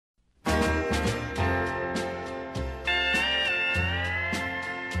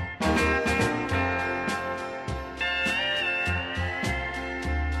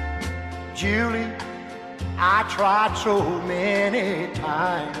Julie, I tried so many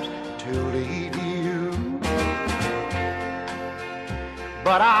times to leave you,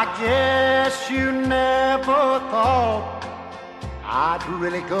 but I guess you never thought I'd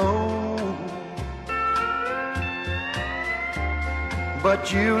really go. But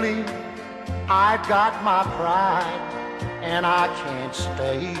Julie, I've got my pride and I can't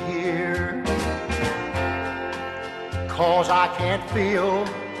stay here, 'cause I can't feel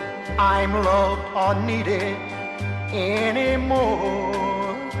I'm loved or needed anymore.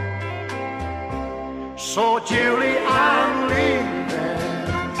 So Julie, I'm leaving.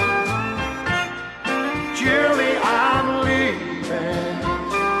 Julie, I'm leaving.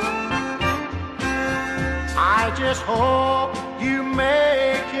 I just hope you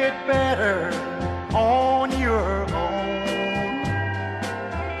make it better on your own.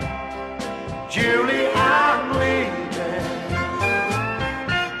 Julie, I'm leaving.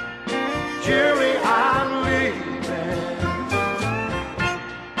 Julie, I'm leaving.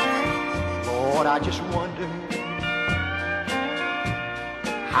 Lord, I just wonder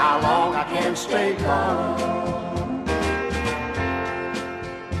how long I can stay gone.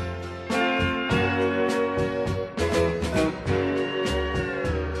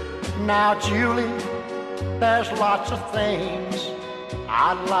 Now, Julie, there's lots of things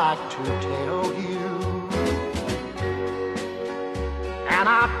I'd like to tell you, and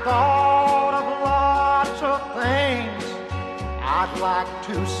I've thought of lots of things I'd like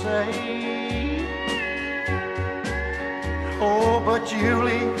to say. Oh, but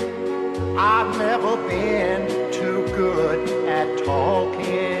Julie, I've never been too good at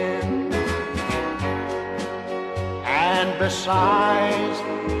talking, and besides,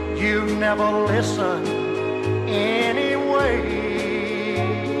 you never listen anyway.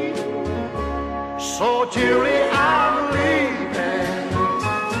 So Julie, I'm leaving.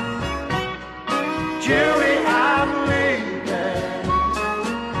 Julie, I'm leaving.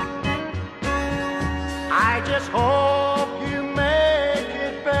 I just hope you make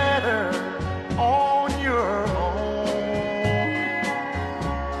it better on your own.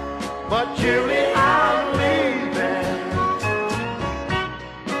 But Julie, I'm leaving.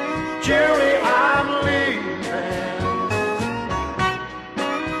 Julie, I'm leaving.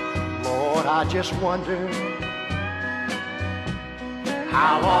 Lord, I just wonder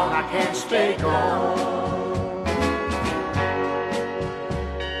how long I can stay gone.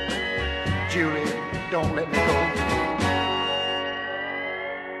 Julie, don't let me go.